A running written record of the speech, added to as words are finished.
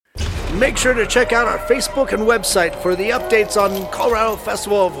Make sure to check out our Facebook and website for the updates on Colorado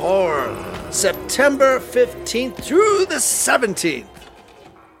Festival of Horror, September 15th through the 17th.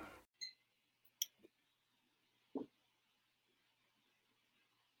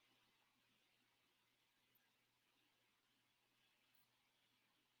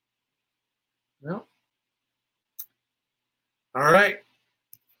 Well, all right.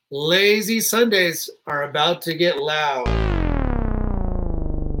 Lazy Sundays are about to get loud.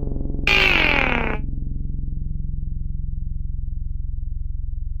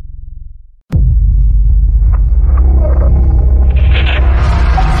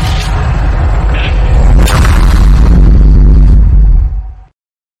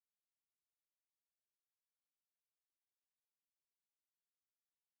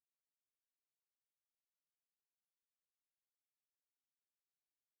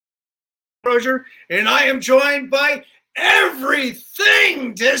 And I am joined by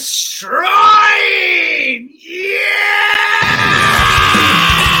Everything Destroying! Yeah!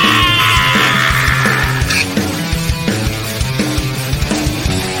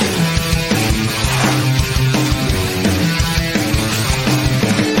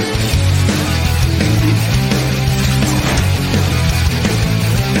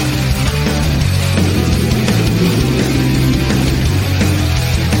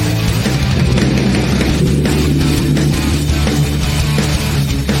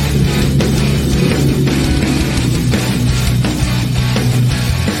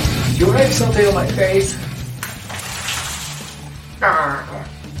 Something on my face.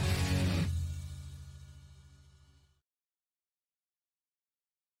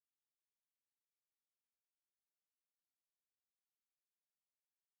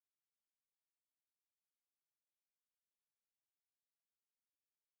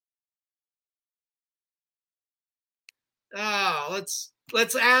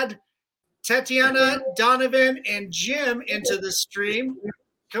 Let's add Tatiana, Donovan, and Jim into the stream.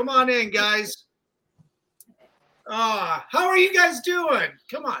 Come on in, guys. How are you guys doing?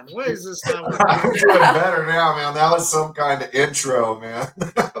 Come on, what is this now? I'm doing better now, man. That was some kind of intro, man.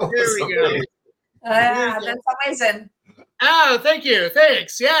 There we go. That's amazing. Oh, thank you.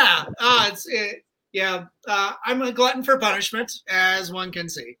 Thanks. Yeah. I'm a glutton for punishment, as one can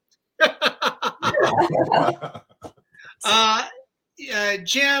see.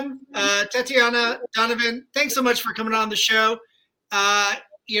 Jim, Tatiana, Donovan, thanks so much for coming on the show.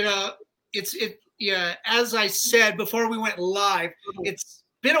 As I said before we went live, it's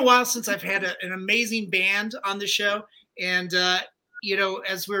been a while since I've had an amazing band on the show. And,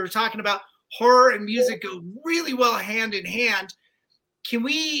 as we were talking about, horror and music go really well hand in hand. Can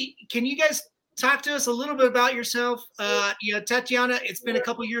you guys talk to us a little bit about yourself? Tatiana, it's been a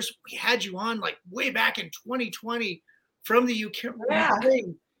couple years. We had you on like way back in 2020 from the UK. Yeah.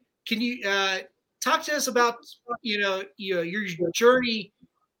 Can you talk to us about, your journey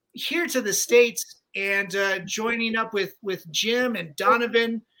here to the States and joining up with Jim and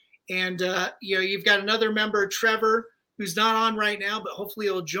Donovan, and you've got another member, Trevor, who's not on right now, but hopefully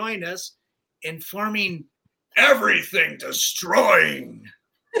he'll join us, and forming Everything Destroying.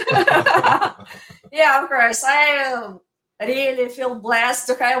 Yeah, of course. I really feel blessed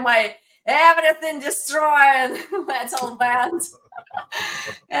to have my Everything Destroying metal band.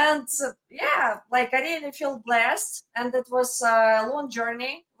 And I really feel blessed, and it was a long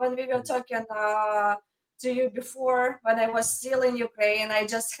journey. When we were talking to you before, when I was still in Ukraine, I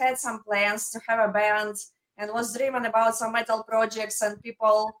just had some plans to have a band and was dreaming about some metal projects and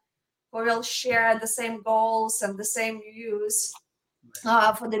people who will share the same goals and the same views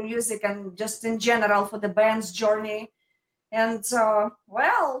for the music and just in general for the band's journey. And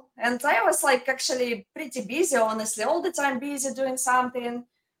and I was actually pretty busy, honestly, all the time busy doing something,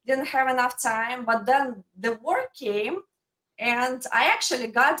 didn't have enough time. But then the work came and I actually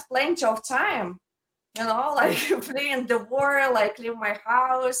got plenty of time, fleeing the war, leave my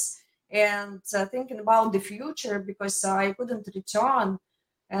house and thinking about the future because I couldn't return.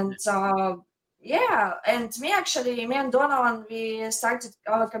 And and me and Donovan, we started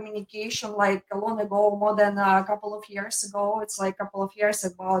our communication long ago, more than a couple of years ago. It's a couple of years,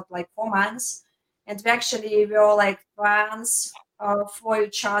 about 4 months. And we were fans for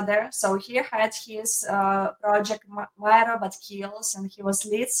each other. So he had his project, My Robot Kills, and he was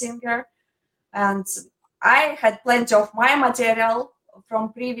lead singer. And I had plenty of my material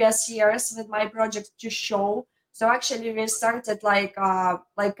from previous years with my project to show. So actually we started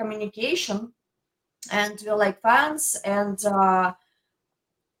communication, and we were fans, and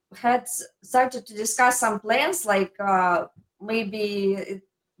had started to discuss some plans, maybe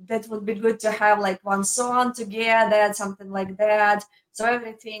that would be good to have one song together, something like that. So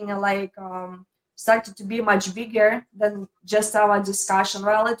everything like started to be much bigger than just our discussion.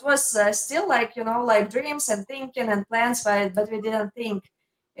 Well, it was still like, like dreams and thinking and plans, but we didn't think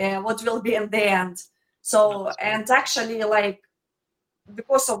what will be in the end. So, and actually, like,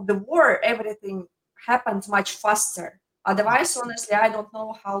 because of the war, everything happened much faster. Otherwise, honestly, I don't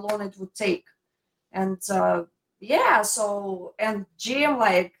know how long it would take. And yeah, so, and Jim,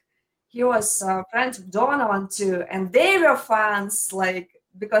 like, he was a friend of Donovan too, and they were fans, like,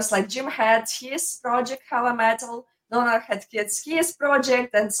 because like Jim had his project Hella Metal, Donovan had his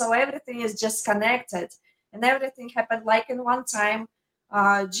project, and so everything is just connected, and everything happened like in one time.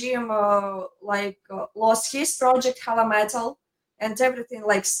 Jim lost his project Hella Metal, and everything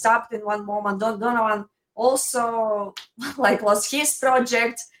like stopped in one moment. Donovan also like lost his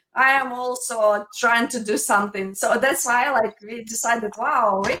project. I am also trying to do something. So that's why like we decided,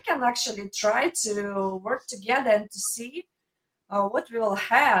 wow, we can actually try to work together and to see what we will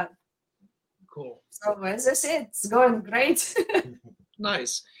have. Cool. So as I said, it's going great.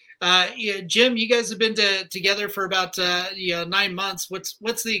 Nice. Yeah, Jim, you guys have been together for about 9 months.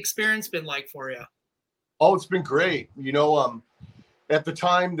 What's the experience been like for you? Oh, it's been great. At the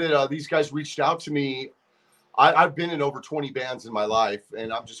time that these guys reached out to me, I've been in over 20 bands in my life,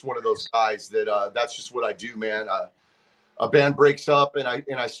 and I'm just one of those guys that that's just what I do, man. A band breaks up, and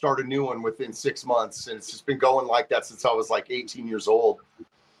I start a new one within 6 months, and it's just been going like that since I was like 18 years old.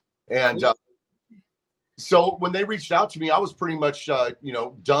 And so when they reached out to me, I was pretty much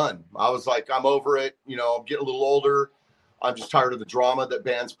done. I was like, I'm over it. I'm getting a little older. I'm just tired of the drama that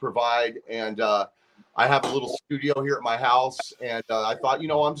bands provide, and I have a little studio here at my house, and I thought,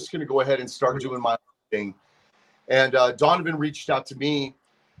 I'm just going to go ahead and start doing my thing. And Donovan reached out to me.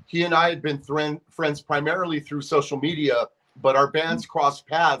 He and I had been friends primarily through social media, but our bands crossed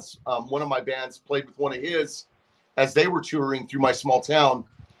paths. One of my bands played with one of his as they were touring through my small town.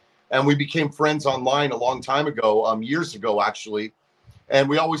 And we became friends online a long time ago, years ago, actually. And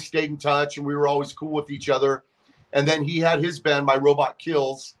we always stayed in touch, and we were always cool with each other. And then he had his band, My Robot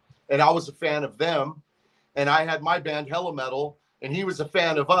Kills, and I was a fan of them. And I had my band, Hella Metal, and he was a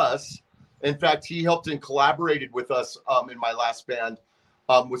fan of us. In fact, he helped and collaborated with us in my last band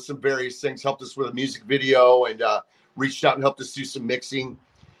with some various things, helped us with a music video, and reached out and helped us do some mixing.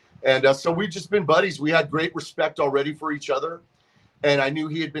 And so we've just been buddies. We had great respect already for each other. And I knew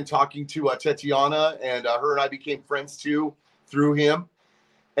he had been talking to Tatiana, and her and I became friends too through him.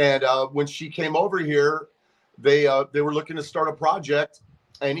 And when she came over here, they were looking to start a project.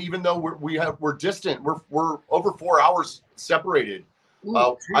 And even though we're distant, we're over 4 hours separated.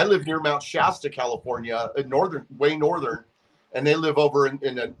 I live near Mount Shasta, California, way northern, and they live over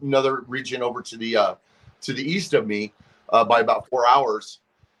in another region over to the east of me by about 4 hours.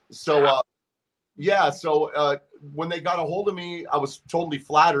 So, when they got a hold of me, I was totally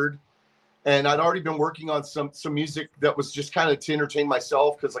flattered, and I'd already been working on some music that was just kind of to entertain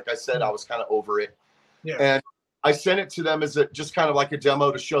myself because, like I said, I was kind of over it. Yeah. And I sent it to them as just kind of like a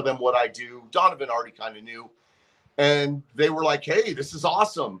demo to show them what I do. Donovan already kind of knew. And they were like, hey, this is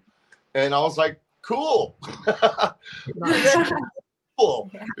awesome. And I was like, cool. Cool.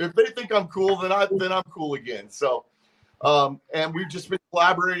 If they think I'm cool, then I'm cool again. So, and we've just been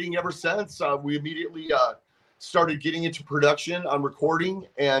collaborating ever since. We immediately started getting into production on recording.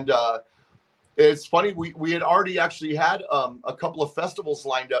 And it's funny, we had already actually had a couple of festivals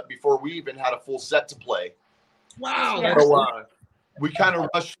lined up before we even had a full set to play. Wow. So, we kind of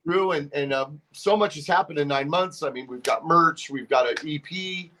rushed through, and so much has happened in 9 months. I mean, we've got merch, we've got an EP,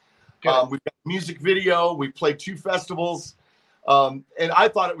 we've got a music video, we played 2 festivals, and I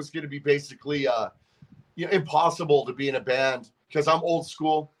thought it was going to be basically impossible to be in a band because I'm old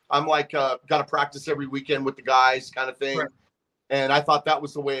school. I'm like got to practice every weekend with the guys, kind of thing, and I thought that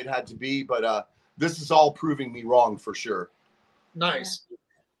was the way it had to be. But this is all proving me wrong for sure. Nice.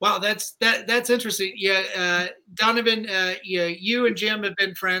 Wow, that's interesting. Yeah, Donovan, you and Jim have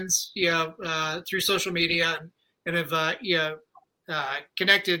been friends, through social media, and have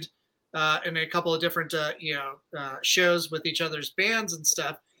connected in a couple of different shows with each other's bands and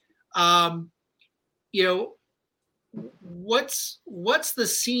stuff. What's the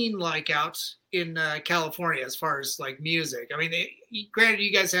scene like out in California as far as like music? I mean, granted,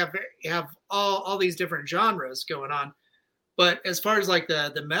 you guys have all these different genres going on. But as far as like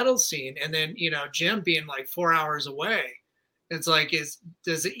the metal scene, and then Jim being like 4 hours away, it's like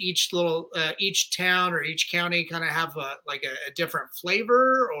does each town or each county kind of have a different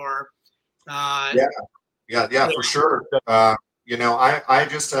flavor or? Yeah, for sure. I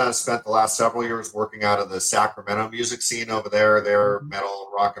just spent the last several years working out of the Sacramento music scene over there. Their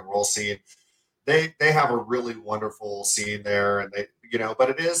metal rock and roll scene. They have a really wonderful scene there, and but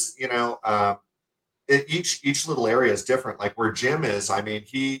it is, each little area is different. Like where Jim is, I mean,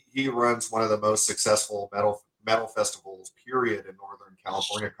 he runs one of the most successful metal festivals, period, in Northern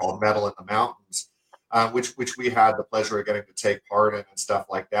California called Metal in the Mountains, which we had the pleasure of getting to take part in and stuff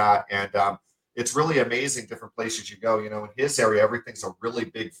like that. And it's really amazing different places you go. In his area, everything's a really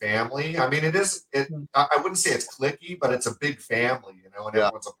big family. I mean, I wouldn't say it's cliquey, but it's a big family, and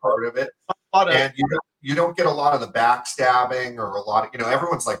everyone's a part of it. And you don't get a lot of the backstabbing or a lot of,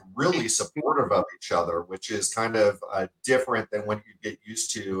 everyone's like really supportive of each other, which is kind of different than what you get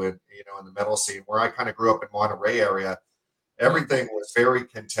used to in the metal scene. Where I kind of grew up in Monterey area, everything was very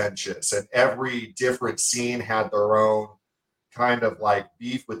contentious, and every different scene had their own kind of like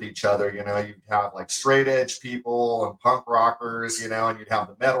beef with each other. You'd have like straight edge people and punk rockers, and you'd have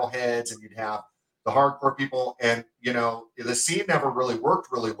the metalheads, and you'd have the hardcore people, and the scene never really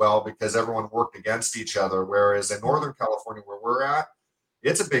worked really well because everyone worked against each other. Whereas in Northern California, where we're at,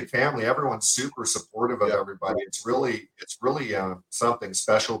 it's a big family. Everyone's super supportive of everybody. It's really something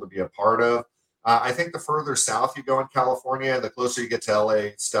special to be a part of. I think the further south you go in California, the closer you get to LA,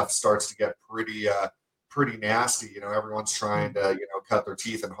 stuff starts to get pretty nasty. Everyone's trying to cut their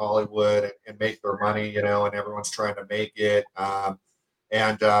teeth in Hollywood and make their money, and everyone's trying to make it.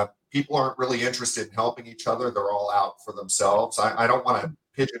 People aren't really interested in helping each other. They're all out for themselves. I don't want to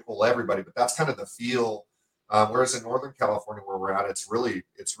pigeonhole everybody, but that's kind of the feel. Whereas in Northern California, where we're at, it's really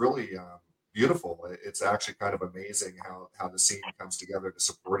beautiful. It's actually kind of amazing how the scene comes together to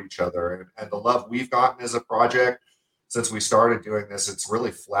support each other. And the love we've gotten as a project since we started doing this, it's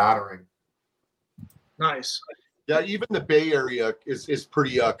really flattering. Nice. Yeah, even the Bay Area is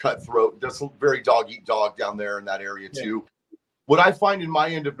pretty cutthroat. There's very dog eat dog down there in that area too. What I find in my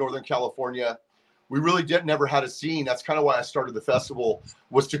end of Northern California, we really never had a scene. That's kind of why I started the festival,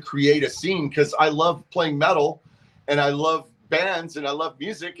 was to create a scene, because I love playing metal and I love bands and I love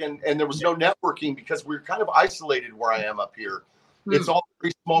music, and there was no networking because we're kind of isolated where I am up here. It's all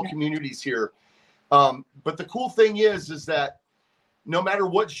very small communities here. But the cool thing is that no matter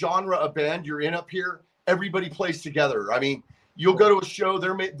what genre of band you're in up here, everybody plays together. I mean, you'll go to a show,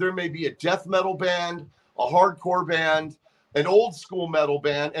 there may be a death metal band, a hardcore band, an old school metal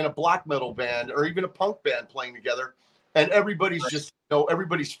band, and a black metal band, or even a punk band playing together. And everybody's just,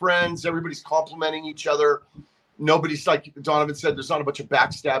 everybody's friends, everybody's complimenting each other. Nobody's, like Donovan said, there's not a bunch of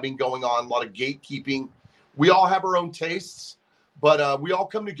backstabbing going on, a lot of gatekeeping. We all have our own tastes, but we all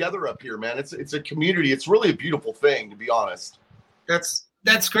come together up here, man. It's a community. It's really a beautiful thing, to be honest.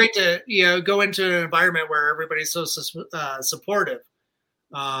 That's great to go into an environment where everybody's so supportive.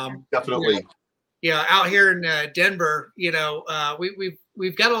 Definitely. Out here in Denver,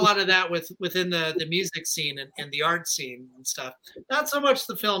 we've got a lot of that within the music scene and the art scene and stuff. Not so much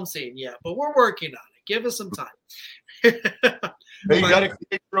the film scene yet, but we're working on it. Give us some time. Hey, you got to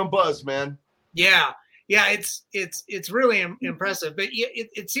create your own buzz, man. Yeah, it's really impressive. But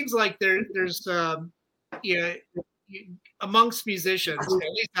it seems like there's amongst musicians, at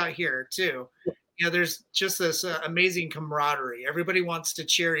least out here too. There's just this amazing camaraderie. Everybody wants to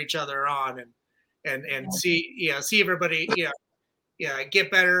cheer each other on and see everybody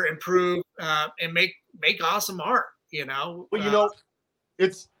get better, improve, and make awesome art. Well,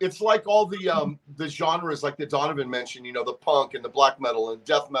 it's like all the genres, like that Donovan mentioned. The punk and the black metal and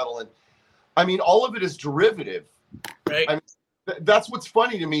death metal, and I mean, all of it is derivative. Right. I mean, that's what's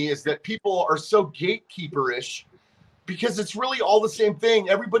funny to me, is that people are so gatekeeper-ish, because it's really all the same thing.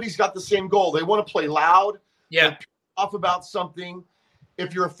 Everybody's got the same goal. They want to play loud. Yeah. Off about something.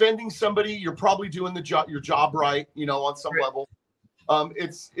 If you're offending somebody, you're probably doing your job right, on some level.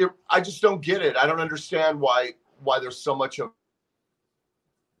 I just don't get it. I don't understand why there's so much of.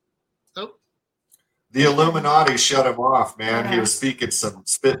 Oh. The Illuminati shut him off, man. He was spitting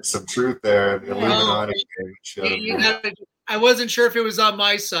some truth there. The Illuminati shut him off. I wasn't sure if it was on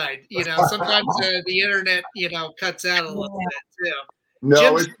my side. Sometimes the internet, cuts out a little bit too. No,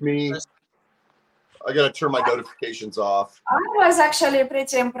 Jim's it's me. I got to turn my notifications off. I was actually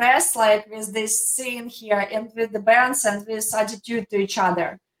pretty impressed, with this scene here and with the bands and with attitude to each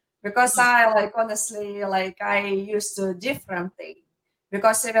other, because I honestly, I used to differently,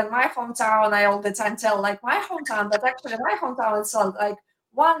 because even my hometown, I all the time tell my hometown, but actually my hometown is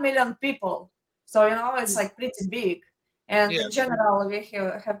 1 million people. So, it's pretty big. And in general, we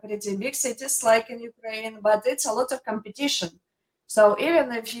have pretty big cities like in Ukraine, but it's a lot of competition. So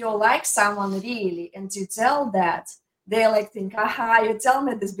even if you like someone really and you tell that, they think, aha, you tell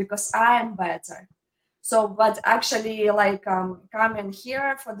me this because I am better. So, but actually coming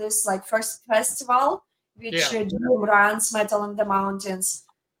here for this first festival, which Jim runs, Metal in the Mountains,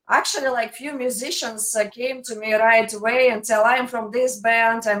 actually, like few musicians came to me right away and tell, I'm from this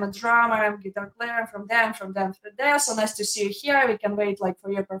band, I'm a drummer, I'm a guitar player, I'm from there, from there. So nice to see you here. We can wait like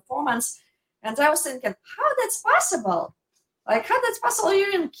for your performance. And I was thinking, how that's possible? Like, how that's possible?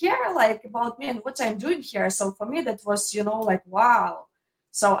 You didn't care like about me and what I'm doing here. So for me, that was, like, wow.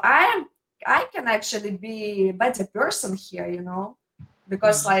 So I can actually be a better person here,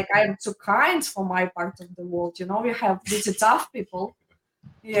 because like I'm too kind for my part of the world. We have really tough people.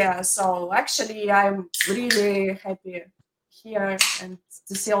 Yeah, so actually I'm really happy here and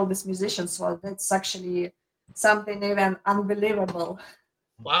to see all these musicians. So that's actually something even unbelievable.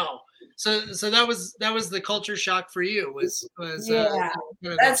 Wow. So that was the culture shock for you was Yeah,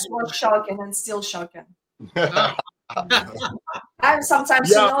 that's what's shocking and still shocking. Oh. And sometimes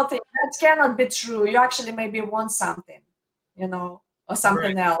think that cannot be true. You actually maybe want something, or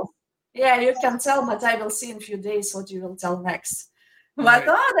something else. Yeah, you can tell, but I will see in a few days what you will tell next. But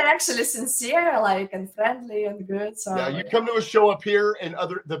they're actually sincere, like, and friendly and good. So yeah, you come to a show up here and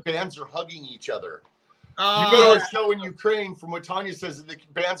the bands are hugging each other. You go to a show in Ukraine, from what Tanya says, the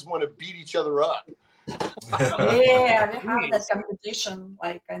bands want to beat each other up. Yeah, we have that competition,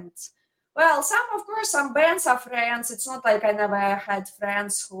 like, and well, some bands are friends. It's not like I never had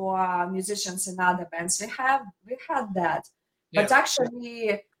friends who are musicians in other bands. We had that, but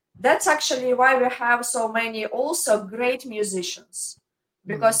actually, that's actually why we have so many also great musicians,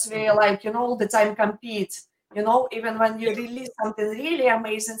 because we like all the time compete. Even when you release something really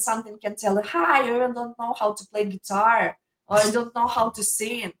amazing, something can tell, hi, you even don't know how to play guitar or you don't know how to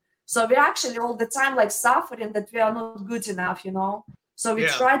sing. So we actually all the time like suffering that we are not good enough, So we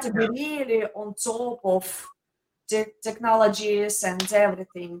try to be really on top of technologies and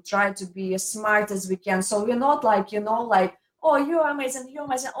everything, try to be as smart as we can. So we're not like, like, oh, you're amazing,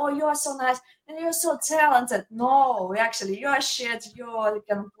 oh, you are so nice, and you're so talented. No, we actually, you are shit, you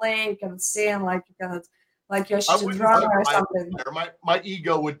can play, you can sing, like you cannot, like you're shit drummer or something. My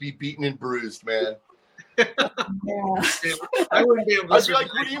ego would be beaten and bruised, man. Yeah. I wouldn't be able to. I'd be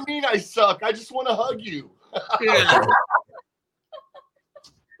like, what do you mean I suck? I just want to hug you.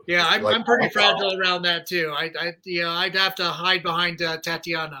 Yeah, I'm pretty fragile around that too. I'd have to hide behind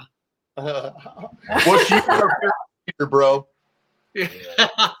Tatiana. Well, she's our fearless leader, bro. Yeah.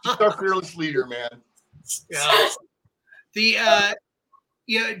 She's our fearless leader, man. Yeah.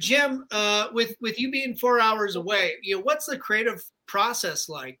 Jim, with you being 4 hours away, what's the creative process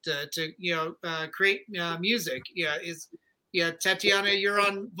like to create music? Tatiana, you're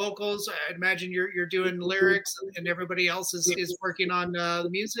on vocals. I imagine you're doing lyrics, and everybody else is working on the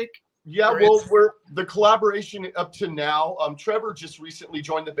music. Yeah, well, we're the collaboration up to now. Trevor just recently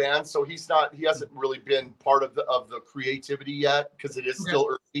joined the band, so he hasn't really been part of the creativity yet because it is still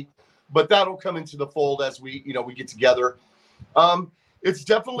early. But that'll come into the fold as we get together. It's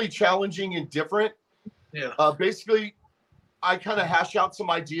definitely challenging and different. Yeah. Basically, I kind of hash out some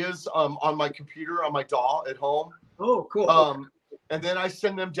ideas on my computer on my DAW at home. Oh, cool. And then I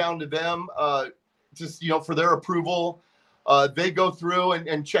send them down to them just for their approval. They go through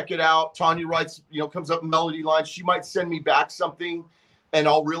and check it out. Tanya writes, comes up melody lines. She might send me back something, and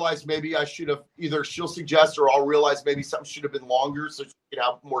I'll realize maybe I should have she'll suggest, or I'll realize maybe something should have been longer so she could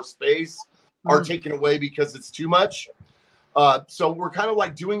have more space, or taken away because it's too much. So we're kind of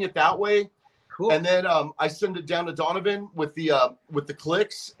like doing it that way. Cool. And then I send it down to Donovan with the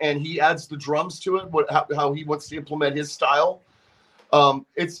clicks, and he adds the drums to it, how he wants to implement his style.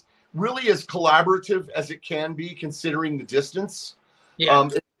 It's really as collaborative as it can be, considering the distance. Yeah.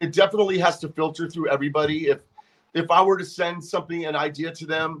 It definitely has to filter through everybody. If I were to send an idea to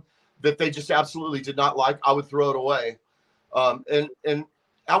them that they just absolutely did not like, I would throw it away. And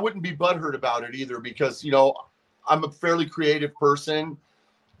I wouldn't be butthurt about it either, because I'm a fairly creative person,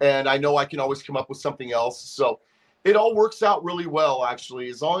 and I know I can always come up with something else. So it all works out really well, actually,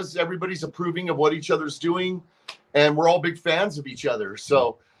 as long as everybody's approving of what each other's doing, and we're all big fans of each other.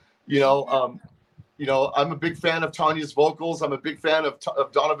 So, I'm a big fan of Tanya's vocals. I'm a big fan of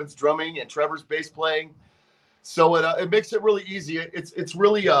Donovan's drumming and Trevor's bass playing. So it makes it really easy. It's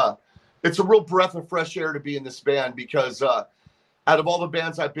really it's a real breath of fresh air to be in this band, because out of all the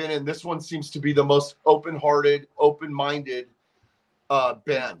bands I've been in, this one seems to be the most open-hearted, open-minded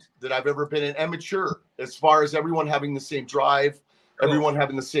band that I've ever been in, and mature, as far as everyone having the same drive, everyone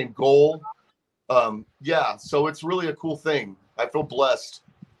having the same goal. So it's really a cool thing. I feel blessed.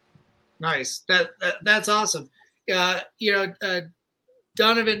 Nice. That's awesome. Donovan,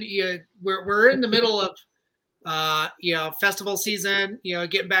 we're in the middle of festival season,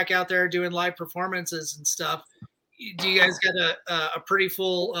 getting back out there doing live performances and stuff. Do you guys got a pretty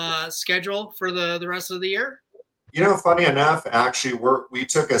full schedule for the rest of the year? You know, funny enough, actually, we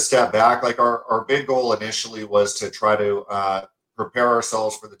took a step back. Like our big goal initially was to try to prepare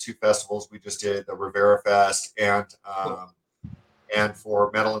ourselves for the two festivals we just did, the Rivera Fest and for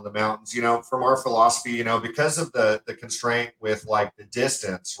Metal in the Mountains. You know, from our philosophy, you know, because of the constraint with like the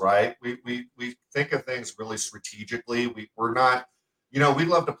distance, right? We think of things really strategically. We're not, you know, we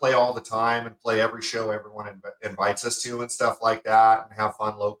love to play all the time and play every show everyone invites us to and stuff like that and have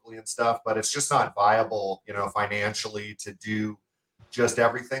fun locally and stuff. But it's just not viable, you know, financially to do just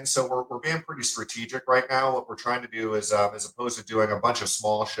everything. So we're being pretty strategic right now. What we're trying to do is, as opposed to doing a bunch of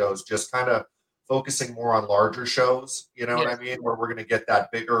small shows, just kind of focusing more on larger shows. You know what I mean? Where we're going to get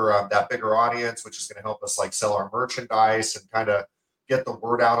that bigger audience, which is going to help us like sell our merchandise and kind of get the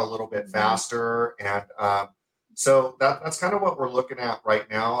word out a little bit faster. And so that's kind of what we're looking at right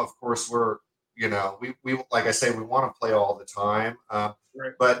now. Of course, we're, you know, we like I say, we want to play all the time.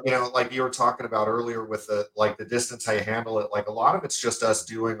 But, you know, like you were talking about earlier with the distance, how you handle it, like a lot of it's just us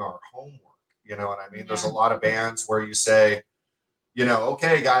doing our homework. You know what I mean? There's a lot of bands where you say, you know,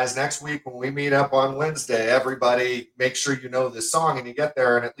 okay, guys, next week when we meet up on Wednesday, everybody make sure you know this song, and you get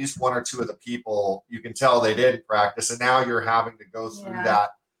there and at least one or two of the people, you can tell they didn't practice. And now you're having to go through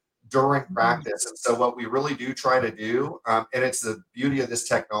that during practice. And so what we really do try to do, and it's the beauty of this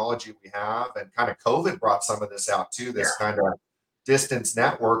technology we have, and kind of COVID brought some of this out too, this kind of distance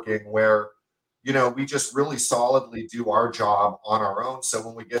networking where, you know, we just really solidly do our job on our own. So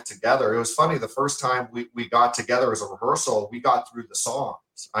when we get together, it was funny, the first time we got together as a rehearsal, we got through the songs.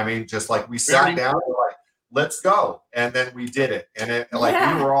 I mean, just like we sat down, we're like, let's go. And then we did it. And it like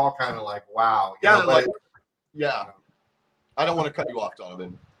we were all kind of like, wow. You know, like, I don't want to cut you off,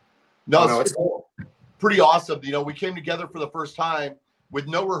 Donovan. No, it's cool. Pretty awesome. You know, we came together for the first time with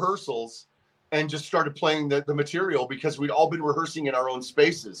no rehearsals and just started playing the material because we'd all been rehearsing in our own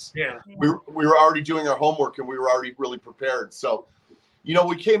spaces. We were already doing our homework and we were already really prepared. So, you know,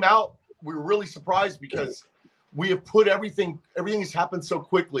 we came out, we were really surprised because we have put everything has happened so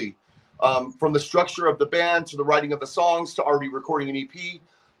quickly, from the structure of the band to the writing of the songs to already recording an EP.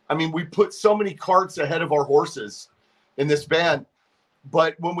 I mean, we put so many carts ahead of our horses in this band.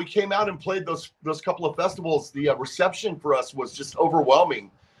 But when we came out and played those couple of festivals, the reception for us was just overwhelming.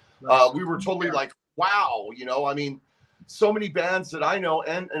 We were totally like, wow, you know, I mean, so many bands that I know,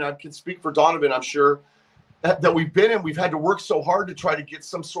 and I can speak for Donovan, I'm sure, that we've been in, we've had to work so hard to try to get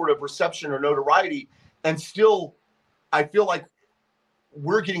some sort of reception or notoriety. And still, I feel like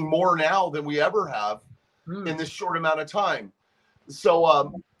we're getting more now than we ever have in this short amount of time.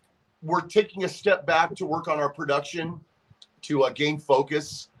 So we're taking a step back to work on our production, to gain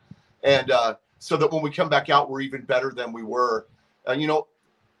focus, and so that when we come back out, we're even better than we were. You know,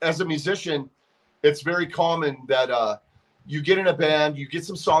 as a musician, it's very common that you get in a band, you get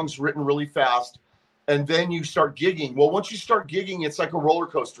some songs written really fast, and then you start gigging. Well, once you start gigging, it's like a roller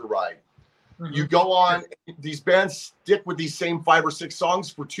coaster ride. You go on, these bands stick with these same 5 or 6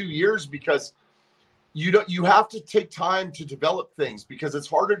 songs for 2 years because you have to take time to develop things, because it's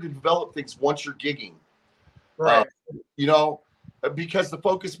harder to develop things once you're gigging. You know, because the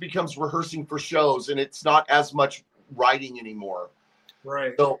focus becomes rehearsing for shows and it's not as much writing anymore.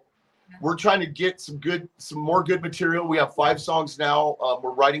 So we're trying to get some more good material. We have 5 songs now.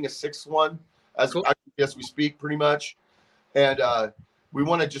 We're writing a 6th one as we speak, pretty much. And we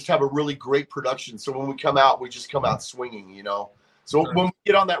want to just have a really great production. So when we come out, we just come out swinging, you know. So when we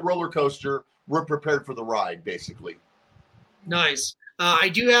get on that roller coaster, we're prepared for the ride, basically. Nice. I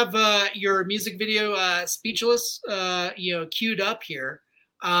do have your music video, Speechless, you know, queued up here.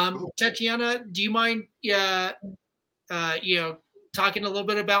 Tatiana, do you mind, you know, talking a little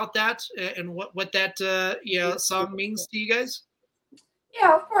bit about that and what that, you know, song means to you guys?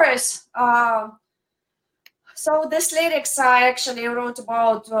 Yeah, of course. So this lyrics I actually wrote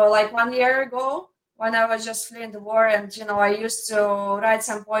about like 1 year ago when I was just fleeing the war, and you know, I used to write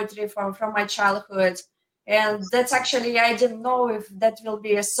some poetry from my childhood. And that's actually, I didn't know if that will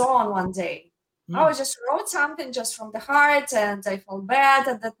be a song one day. I just wrote something just from the heart, and I felt bad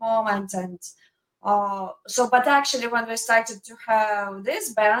at that moment. And but actually when we started to have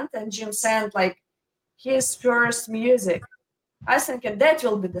this band and Jim sent like his first music, I think that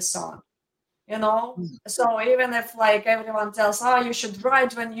will be the song, you know? So even if like everyone tells, oh, you should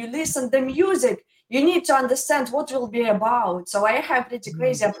write when you listen the music, you need to understand what will be about. So I have pretty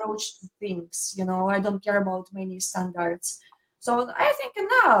crazy approach to things, you know, I don't care about many standards. So I think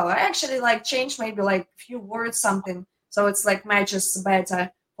now I actually like change maybe like a few words, something. So it's like matches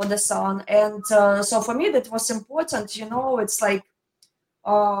better for the song. And so for me, that was important, you know, it's like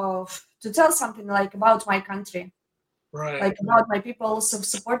to tell something like about my country, like about my people,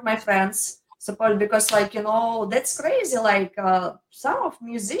 support my friends. support, because like, you know, that's crazy. Like some of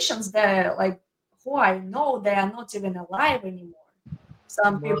musicians that like who I know, they are not even alive anymore.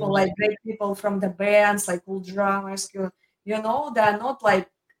 Some people, like great people from the bands, like cool drummers, you know, they're not like,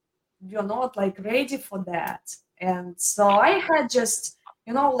 you're not like ready for that. And so I had just,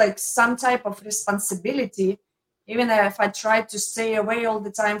 you know, like some type of responsibility, even if I tried to stay away all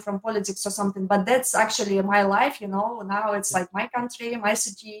the time from politics or something. But that's actually my life, you know. Now it's like my country, my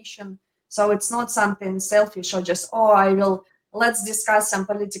situation. So it's not something selfish or just, oh, I will, let's discuss some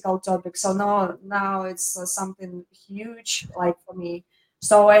political topics. So no, now it's something huge, like for me.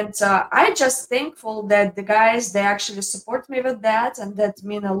 So, and I just thankful that the guys, they actually support me with that, and that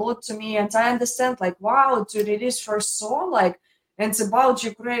mean a lot to me. And I understand, like, wow, to release first song, like, and it's about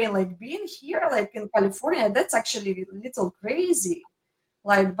Ukraine, like being here, like in California, that's actually a little crazy.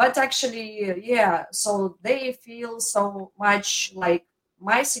 Like, but actually, yeah. So they feel so much like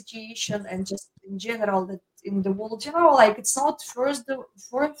my situation, and just in general that in the world, you know, like it's not first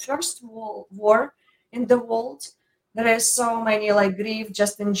war in the world. There is so many like grief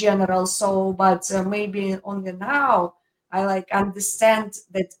just in general. So, but maybe only now I like understand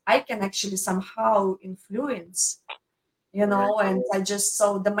that I can actually somehow influence, you know. And I just,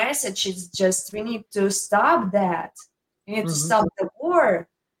 so the message is just we need to stop that. We need to stop the war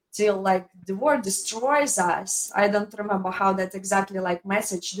till like the war destroys us. I don't remember how that exactly like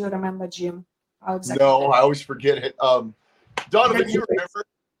message. Do you remember, Jim? How exactly? No, I always forget it. Donovan, you remember?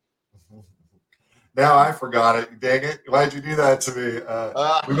 Now I forgot it. Dang it. Why'd you do that to me?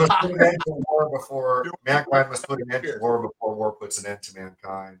 We must put an end to war before mankind must put an end to war before war puts an end to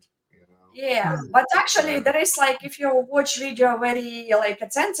mankind. You know? Yeah, but actually there is like, if you watch video very like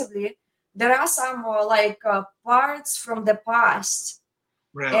attentively, there are some like parts from the past.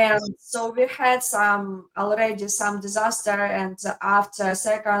 Right. And so we had some already some disaster, and after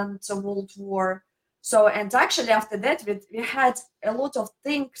Second World War. So, and actually after that we had a lot of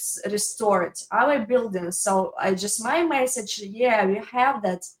things restored, our buildings. So I just, my message, yeah, we have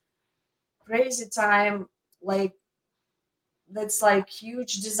that crazy time, like that's like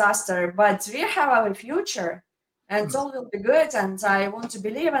huge disaster, but we have our future, and all will be good. And I want to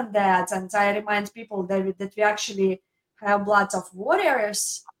believe in that. And I remind people that we actually have lots of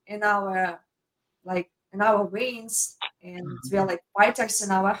warriors in our, like in our veins, and we are like fighters in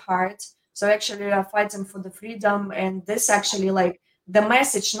our heart. So actually we are fighting for the freedom. And this actually like the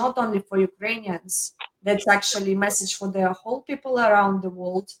message not only for Ukrainians, that's actually message for the whole people around the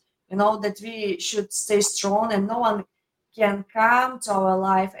world, you know, that we should stay strong, and no one can come to our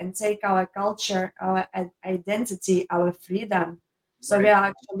life and take our culture, our identity, our freedom. So we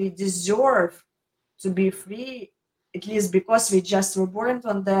actually deserve to be free, at least because we just were born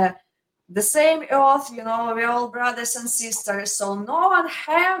on the same earth, you know, we're all brothers and sisters. So no one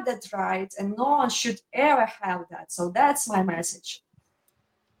have that right, and no one should ever have that. So that's my message.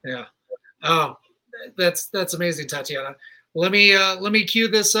 Yeah. Oh, that's amazing, Tatiana. Let me cue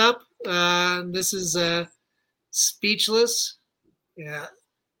this up. This is Speechless. Yeah.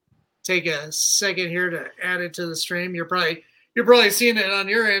 Take a second here to add it to the stream. You're probably seeing it on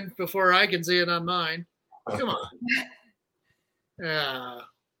your end before I can see it on mine. Come on.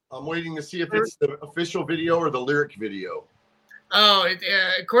 I'm waiting to see if it's the official video or the lyric video. Oh,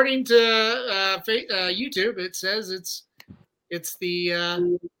 according to YouTube, it says it's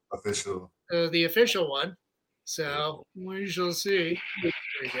the official one. So we shall see. There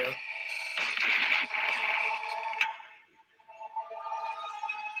we go.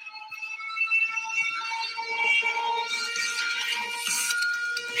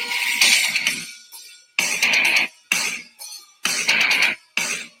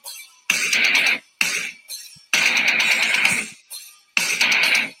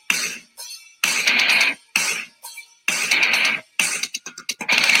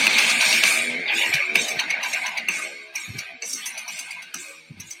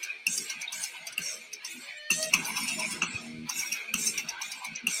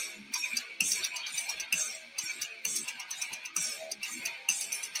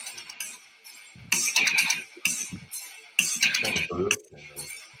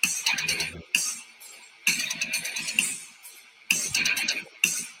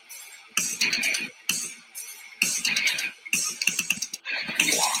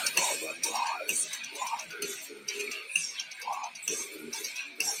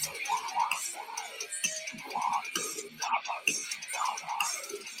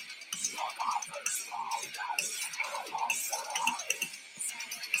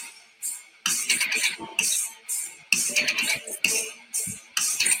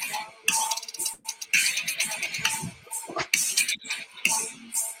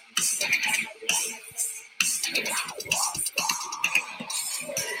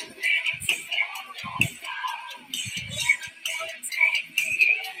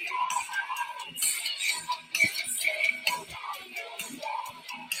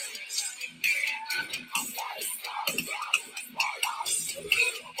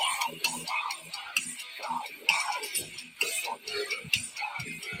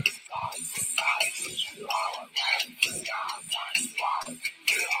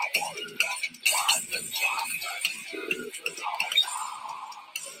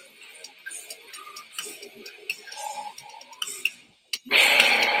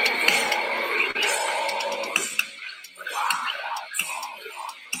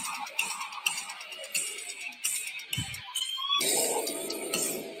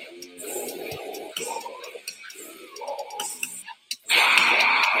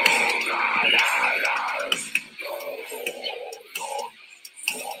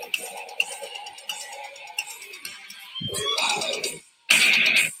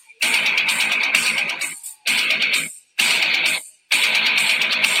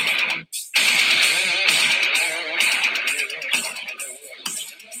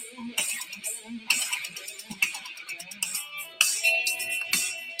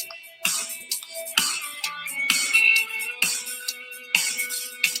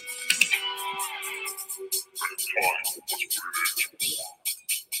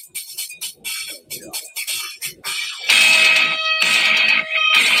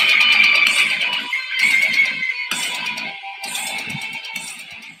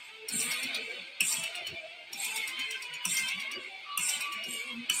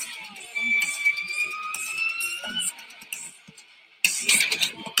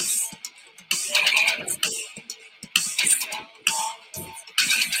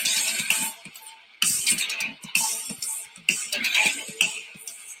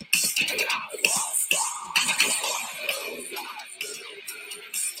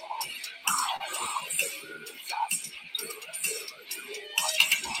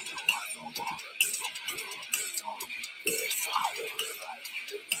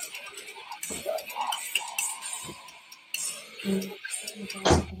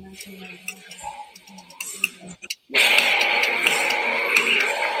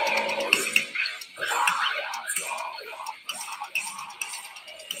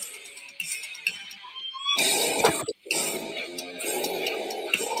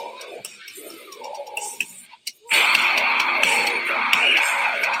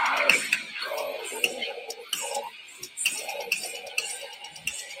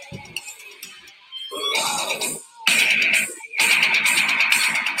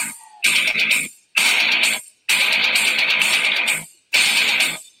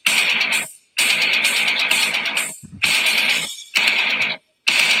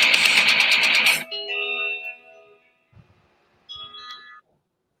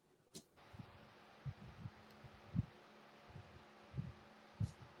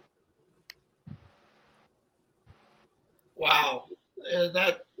 Wow,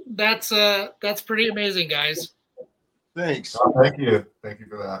 that's pretty amazing, guys. Thanks. Oh, thank you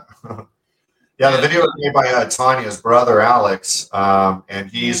for that. Yeah, the video was made by Tanya's brother Alex, and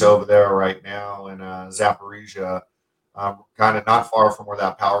he's over there right now in Zaporizhia, kind of not far from where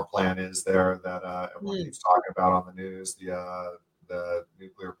that power plant is there that everyone keeps talking about on the news, the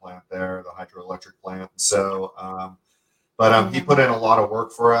nuclear plant there, the hydroelectric plant. So, but he put in a lot of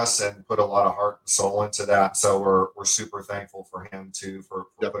work for us and put a lot of heart and soul into that. So we're super thankful for him too for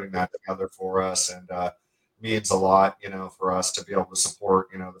putting that together for us, and means a lot, for us to be able to support,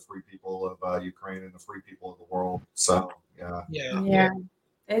 the free people of Ukraine and the free people of the world. So yeah.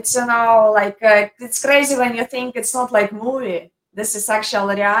 It's like it's crazy when you think it's not like movie. This is actual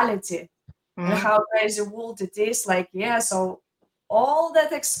reality, and how crazy world it is. Like so all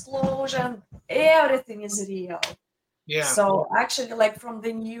that explosion, everything is real. Yeah. So actually, like from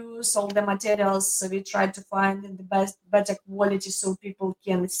the news, all the materials we try to find in the better quality, so people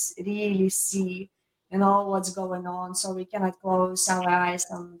can really see, what's going on. So we cannot close our eyes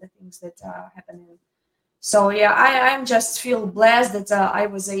on the things that are happening. So yeah, I'm just feel blessed that I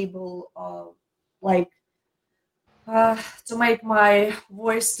was able, to make my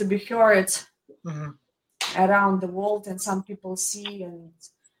voice to be heard around the world, and some people see, and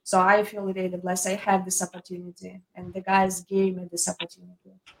so I feel really blessed. I have this opportunity, and the guys gave me this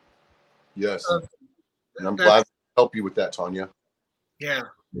opportunity. Yes, and I'm glad to help you with that, Tanya. Yeah,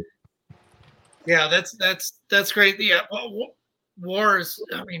 that's great. Yeah, war is,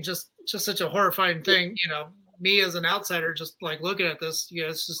 I mean, just such a horrifying thing. Me as an outsider, just like looking at this,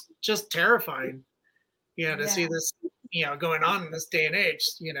 it's just terrifying. To see this, going on in this day and age.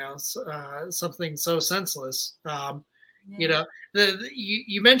 Something so senseless.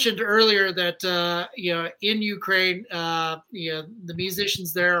 You mentioned earlier that in Ukraine, the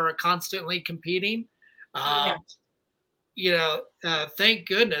musicians there are constantly competing. Thank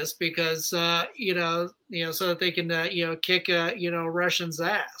goodness, because so that they can kick Russians'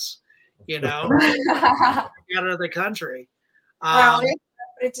 ass, out of the country. Well, it's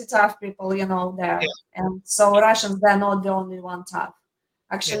pretty tough people, there, and so Russians, they're not the only one tough.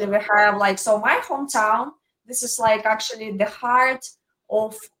 Actually, we have so my hometown. This is actually the heart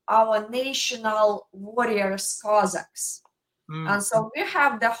of our national warriors, Cossacks. And so we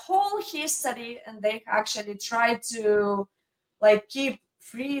have the whole history, and they actually try to keep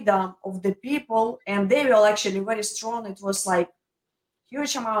freedom of the people, and they were actually very strong. It was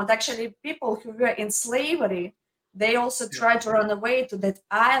huge amount. Actually, people who were in slavery, they also tried to run away to that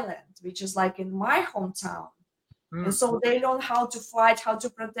island, which is in my hometown. And so they learn how to fight, how to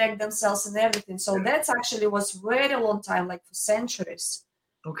protect themselves and everything. So that's actually was very long time, for centuries.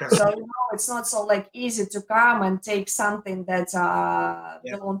 Okay. So it's not so easy to come and take something that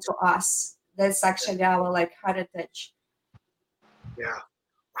belong to us. That's actually our heritage. Yeah.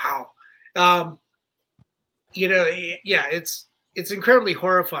 Wow. It's incredibly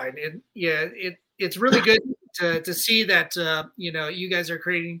horrifying, and it's really good to see that you guys are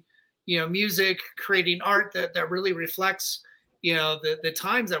creating music, creating art that really reflects the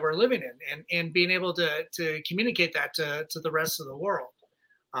times that we're living in, and being able to communicate that to the rest of the world.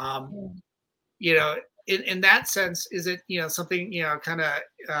 In that sense, is it something kind of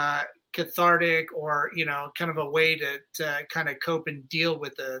cathartic, or kind of a way to kind of cope and deal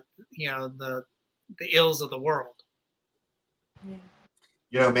with the ills of the world?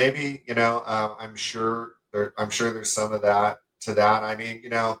 Maybe I'm sure there's some of that to that. I mean,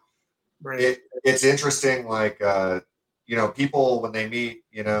 right. It's interesting, people when they meet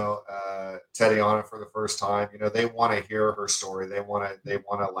Tatiana for the first time, they want to hear her story. They want to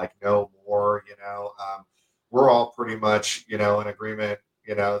know more. We're all pretty much in agreement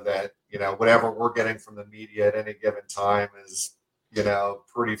that whatever we're getting from the media at any given time is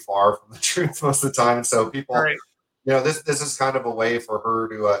pretty far from the truth most of the time. And so people, right. this is kind of a way for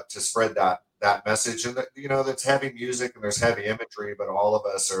her to spread that message, and that, that's heavy music and there's heavy imagery, but all of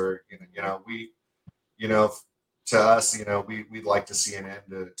us are, you know, to us, we'd like to see an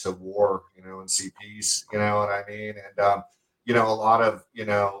end to war, and see peace, you know what I mean? And, a lot of,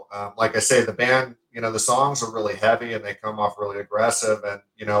 like I say, the band, the songs are really heavy and they come off really aggressive, and,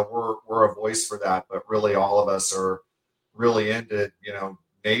 we're a voice for that, but really all of us are really into,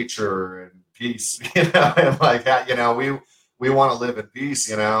 nature and peace, and like that, we want to live in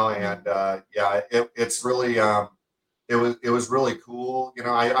peace, and, it's really, it was really cool.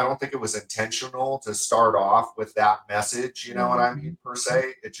 I don't think it was intentional to start off with that message, you know what I mean, per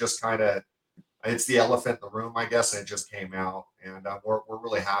se. It just kind of, it's the elephant in the room, I guess, and it just came out, and we're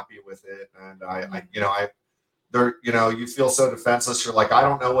really happy with it. And you feel so defenseless. You're like, I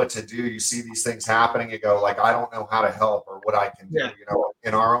don't know what to do. You see these things happening, you go like, I don't know how to help or what I can do.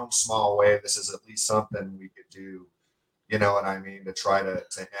 In our own small way, this is at least something we could do. You know what I mean? To try to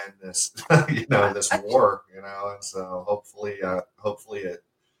end this, this war, and so hopefully it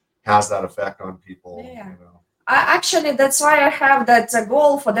has that effect on people. Yeah. Actually, that's why I have that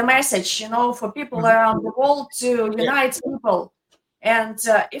goal for the message, for people around the world to unite people. And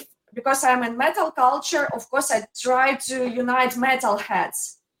because I'm in metal culture, of course, I try to unite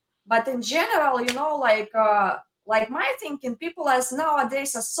metalheads. But in general, like my thinking, people as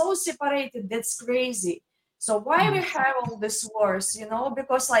nowadays are so separated, that's crazy. So why we have all these wars,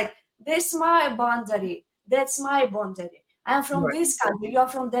 because like this my boundary, that's my boundary. I'm from this country, you're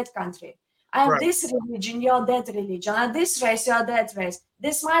from that country. I'm this religion, you're that religion. I'm this race, you're that race.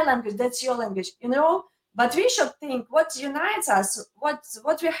 This my language, that's your language, But we should think what unites us, what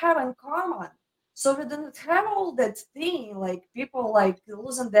we have in common. So we don't have all that thing, like people like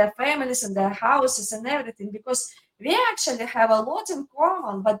losing their families and their houses and everything, because we actually have a lot in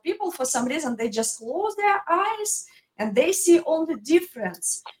common, but people, for some reason, they just close their eyes and they see only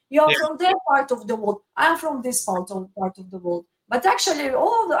difference. You're from that part of the world. I'm from this part of the world. But actually,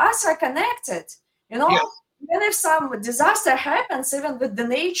 all of us are connected. Even if some disaster happens, even with the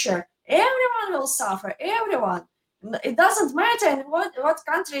nature, everyone will suffer. Everyone. It doesn't matter in what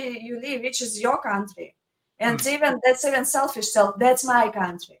country you live, which is your country. And that's even selfish self. That's my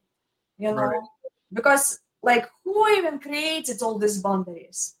country. Because like, who even created all these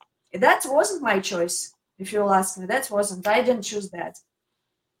boundaries? That wasn't my choice. If you'll ask me, that wasn't. I didn't choose that.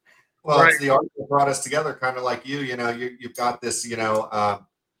 Well, it's the art that brought us together, kind of like you've got this, you're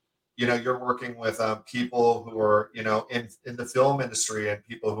working with people who are, in the film industry and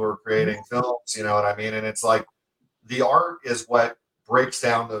people who are creating films, you know what I mean? And it's like, the art is what breaks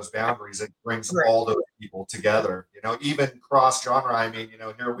down those boundaries. It brings all those people together, even cross genre. I mean,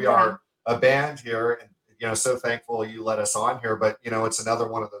 here we are, a band here, and, so thankful you let us on here, but, it's another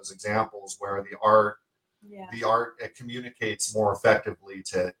one of those examples where the art it communicates more effectively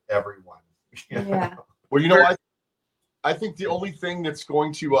to everyone. Well, I think the only thing that's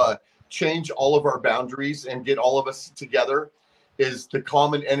going to change all of our boundaries and get all of us together is the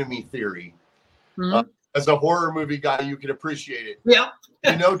common enemy theory. As a horror movie guy, you can appreciate it. Yeah.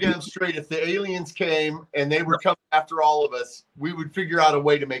 Damn straight, if the aliens came and they were coming after all of us, we would figure out a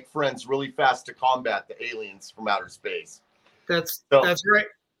way to make friends really fast to combat the aliens from outer space. That's right.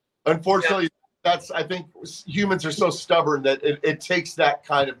 Unfortunately, I think humans are so stubborn that it takes that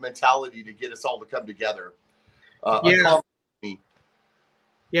kind of mentality to get us all to come together.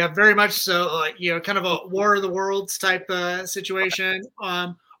 Yeah, very much so. Like, kind of a War of the Worlds type situation.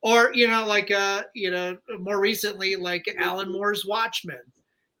 Or, more recently, like Alan Moore's Watchmen.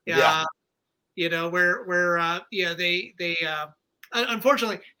 Where they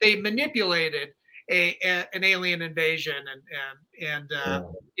unfortunately they manipulated an alien invasion and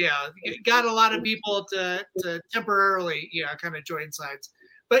got a lot of people to temporarily kind of join sides.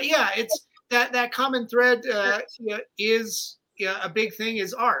 But it's that common thread is a big thing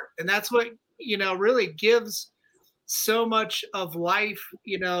is art, and that's what really gives so much of life,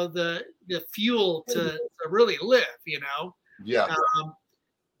 the fuel to really live,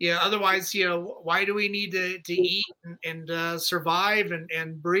 otherwise, why do we need to eat and survive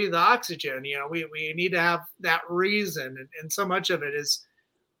and breathe oxygen? We need to have that reason, and so much of it is,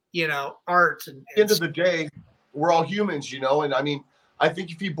 art. And at the end of the day, we're all humans, and I mean, I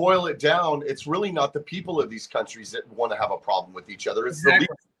think if you boil it down, it's really not the people of these countries that want to have a problem with each other. It's the leaders.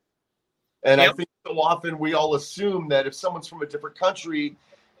 And I think so often we all assume that if someone's from a different country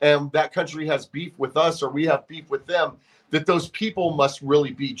and that country has beef with us or we have beef with them, that those people must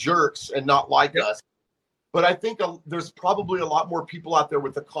really be jerks and not like us. But I think there's probably a lot more people out there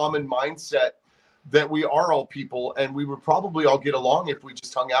with a common mindset that we are all people, and we would probably all get along if we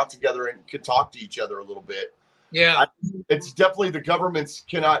just hung out together and could talk to each other a little bit. Yeah. It's definitely the governments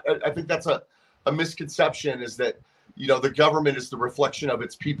cannot. I think that's a misconception, is that, the government is the reflection of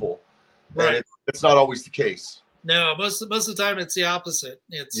its people. Right. And it's not always the case. No, most of the time it's the opposite.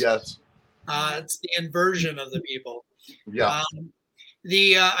 It's it's the inversion of the people. Yeah.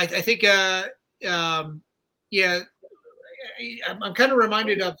 I think I'm kind of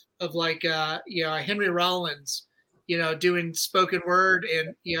reminded of like Henry Rollins, doing spoken word,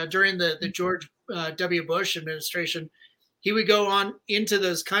 and during the George W. Bush administration, he would go on into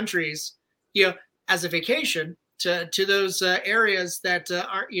those countries, as a vacation to those areas that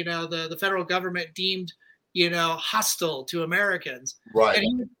are the federal government deemed hostile to Americans. Right.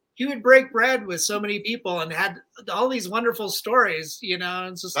 And he would break bread with so many people and had all these wonderful stories.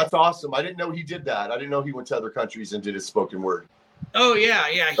 And just, that's awesome. I didn't know he did that. I didn't know he went to other countries and did his spoken word. Oh yeah.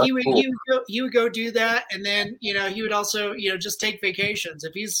 He would cool. he would go do that, and then he would also just take vacations.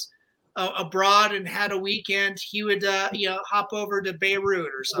 If he's abroad and had a weekend, he would hop over to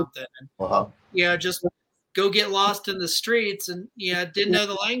Beirut or something. And, just go get lost in the streets, and didn't know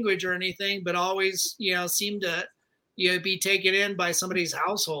the language or anything, but always seemed to be taken in by somebody's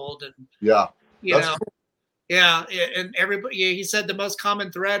household. And and everybody, he said the most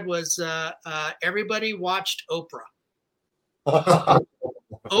common thread was everybody watched Oprah.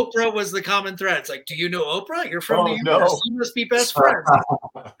 Oprah was the common thread. It's like, do you know Oprah? You're from New York. No. You must be best friends.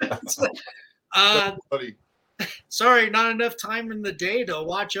 Sorry, not enough time in the day to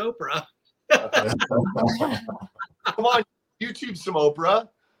watch Oprah. Come on, YouTube some Oprah.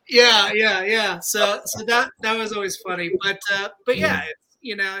 Yeah. So that was always funny, but yeah,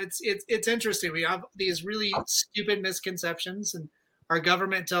 it's interesting. We have these really stupid misconceptions, and our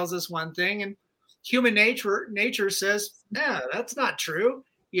government tells us one thing, and human nature says, no, that's not true.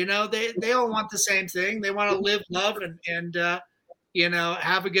 They all want the same thing. They want to live, love, and have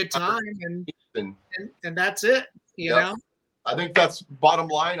a good time, and that's it. You know. I think that's bottom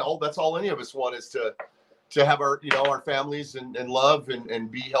line. That's all any of us want, is to have our our families and love and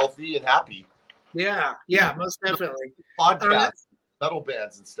be healthy and happy. Yeah, most definitely. Podcasts, metal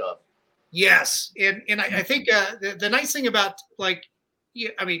bands and stuff. Yes, and I think the nice thing about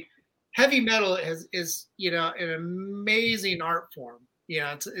heavy metal is an amazing art form.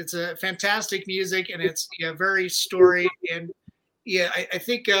 It's a fantastic music, and it's very storied. And I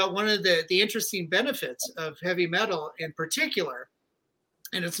think one of the interesting benefits of heavy metal in particular,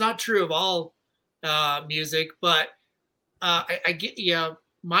 and it's not true of all music, but I get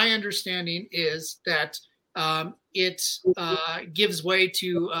my understanding is that it gives way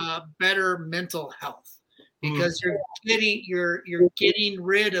to better mental health, because you're getting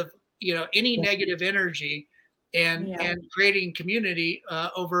rid of any negative energy and creating community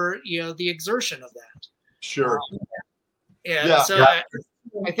over the exertion of that. Sure. So I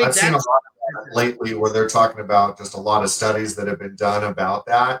think I've seen a lot of that lately, where they're talking about just a lot of studies that have been done about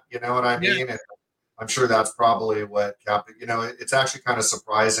that. You know what I mean? And I'm sure that's probably what kept it. It's actually kind of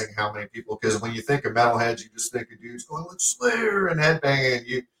surprising how many people, because when you think of metalheads, you just think of dudes going with Slayer and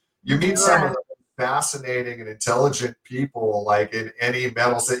headbanging. You meet some of the fascinating and intelligent people, like in any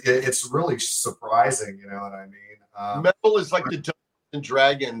metal. It's really surprising. You know what I mean? Metal is like the Dungeons and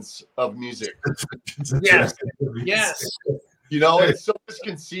Dragons of music. Yes. It's so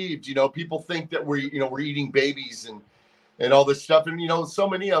misconceived. People think that we're eating babies and all this stuff, and so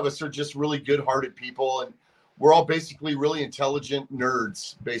many of us are just really good-hearted people, and we're all basically really intelligent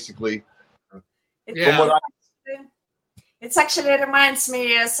nerds, basically. It actually reminds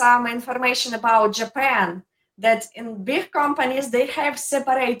me some information about Japan, that in big companies they have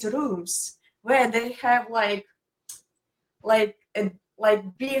separate rooms where they have like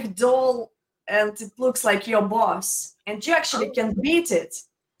big doll, and it looks like your boss, and you actually can beat it.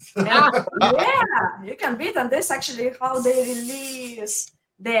 You can beat them. That's actually how they release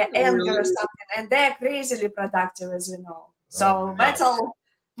their anger or something, and they're crazily productive, as you know. So metal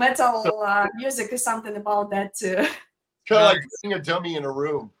music is something about that too. Kind of like putting a dummy in a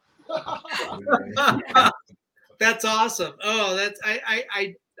room. That's awesome. Oh, that's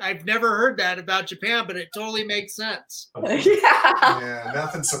I've never heard that about Japan, but it totally makes sense. Yeah,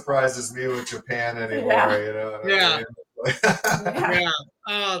 nothing surprises me with Japan anymore.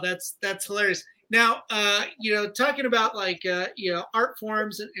 Oh, that's hilarious. Now, talking about art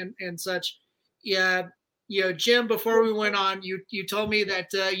forms and such. Yeah, Jim, before we went on, you told me that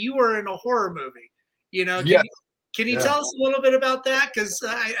you were in a horror movie. Can you tell us a little bit about that? Because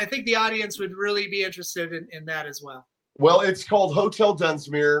I think the audience would really be interested in that as well. Well, it's called Hotel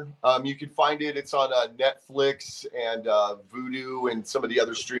Dunsmuir. You can find it. It's on Netflix and Vudu and some of the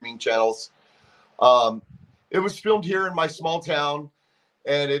other streaming channels. It was filmed here in my small town,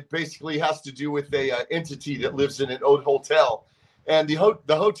 and it basically has to do with a entity that lives in an old hotel. And the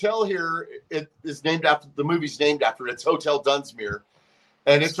hotel here, it is named after, the movie's named after it. It's Hotel Dunsmuir.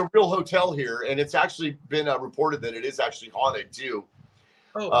 And it's a real hotel here. And it's actually been reported that it is actually haunted too.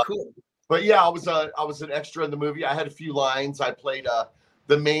 Oh, cool. But yeah, I was an extra in the movie. I had a few lines. I played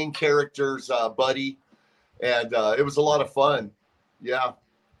the main character's buddy. And it was a lot of fun. Yeah.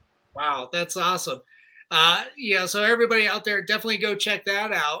 Wow, that's awesome. Yeah, so everybody out there, definitely go check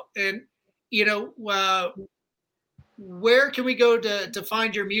that out. And, you know, where can we go to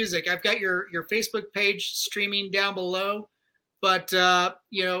find your music? I've got your Facebook page streaming down below, but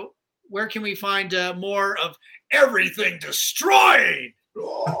you know, where can we find more of Everything Destroyed?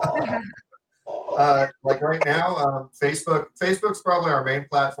 Like right now, Facebook's probably our main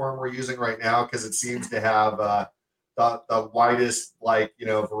platform we're using right now because it seems to have the widest, like, you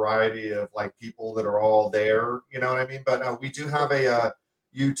know, variety of like people that are all there. You know what I mean? But we do have a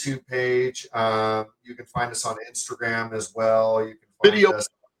YouTube page. You can find us on Instagram as well. You can find us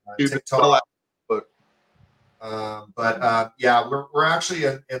on TikTok. Yeah, we're actually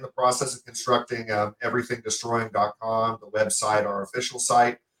in the process of constructing everythingdestroying.com, the website, our official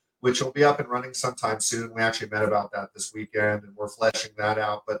site, which will be up and running sometime soon. We actually met about that this weekend, and we're fleshing that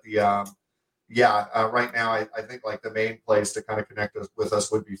out. But right now, I think like the main place to kind of connect with us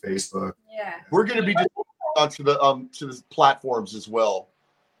would be Facebook. Yeah, we're going to be onto the platforms as well.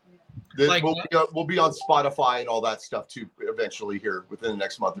 Like we'll be on Spotify and all that stuff too eventually here within the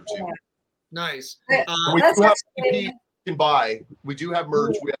next month or two. Yeah. Nice. We do have an EP you can buy. We do have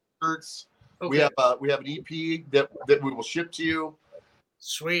merch. We have shirts. Okay. We have an EP that we will ship to you.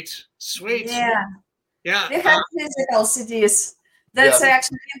 Sweet. Yeah. Yeah. We have physical CDs. That's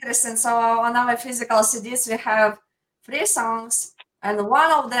actually interesting. So on our physical CDs, we have 3 songs, and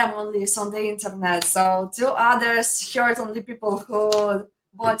one of them only is on the internet. So 2 others heard only people who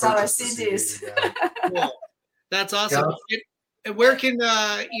bought our CDs. Cool. That's awesome. And where can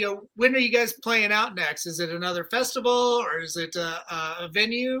you know, when are you guys playing out next? Is it another festival or is it a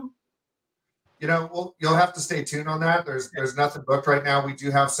venue? You know, well, you'll have to stay tuned on that. There's nothing booked right now. We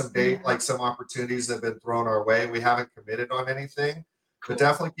do have some some opportunities that have been thrown our way. We haven't committed on anything, but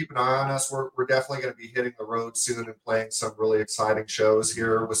definitely keep an eye on us. We're definitely going to be hitting the road soon and playing some really exciting shows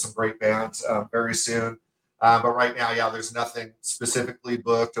here with some great bands very soon. But right now, yeah, there's nothing specifically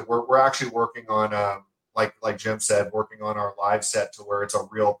booked. We're actually working on like Jim said, working on our live set to where it's a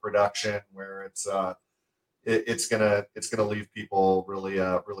real production, where it's gonna leave people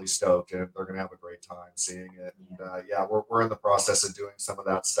really stoked, and they're gonna have a great time seeing it. And we're in the process of doing some of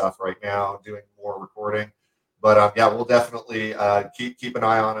that stuff right now, doing more recording. But we'll definitely keep an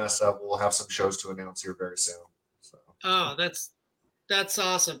eye on us. We'll have some shows to announce here very soon. So. Oh, that's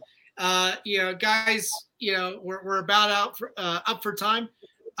awesome. You know, guys, you know, we're about up for time.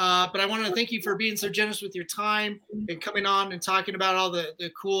 But I want to thank you for being so generous with your time and coming on and talking about all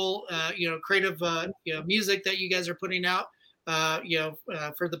the cool, you know, creative, you know, music that you guys are putting out, you know,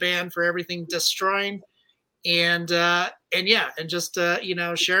 for the band, for Everything Destroying, and just you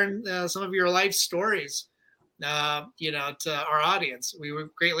know, sharing some of your life stories, you know, to our audience. We would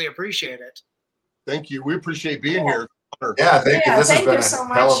greatly appreciate it. Thank you. We appreciate being here. Yeah, thank you. This has been so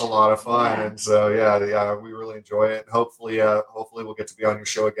a hell of a lot of fun, and so we really enjoy it. Hopefully we'll get to be on your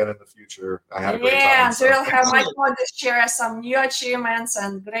show again in the future. I had a great time. So we'll have much more to share, some new achievements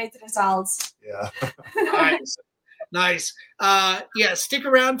and great results. Yeah. Nice. Stick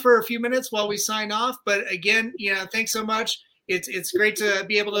around for a few minutes while we sign off. But again, you know, thanks so much. It's great to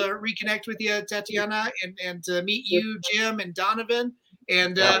be able to reconnect with you, Tatiana, and to meet you, Jim, and Donovan,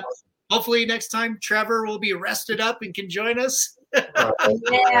 and. Hopefully next time Trevor will be rested up and can join us. Yeah. Oh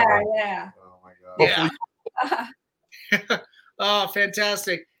my God. Yeah. Oh,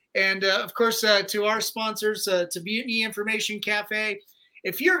 fantastic. And of course, to our sponsors, to Mutiny Information Cafe,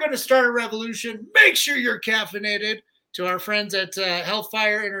 if you're going to start a revolution, make sure you're caffeinated. To our friends at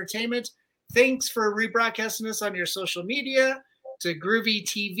Hellfire Entertainment, thanks for rebroadcasting us on your social media. To Groovy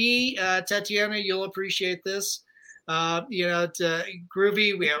TV, Tatiana, you'll appreciate this. You know, to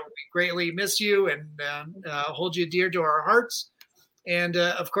Groovy, we greatly miss you and hold you dear to our hearts. And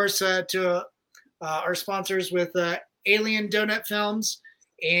of course, to our sponsors with Alien Donut Films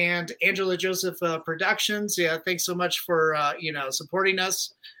and Angela Joseph Productions. Yeah, thanks so much for you know, supporting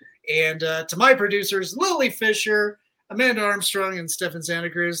us. And to my producers, Lily Fisher, Amanda Armstrong, and Stefan Santa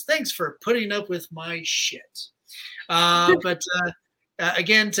Cruz, thanks for putting up with my shit. But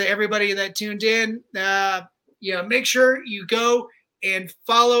again, to everybody that tuned in. You know, make sure you go and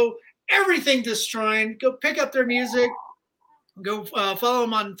follow Everything Destroying. Go pick up their music, go follow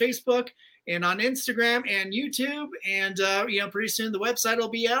him on Facebook and on Instagram and YouTube. And, pretty soon the website will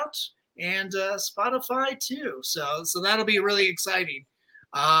be out and Spotify too. So that'll be really exciting.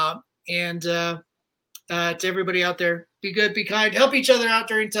 To everybody out there, be good, be kind, help each other out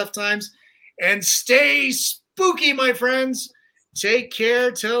during tough times, and stay spooky, my friends. Take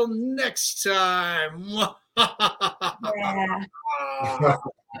care till next time. Yeah.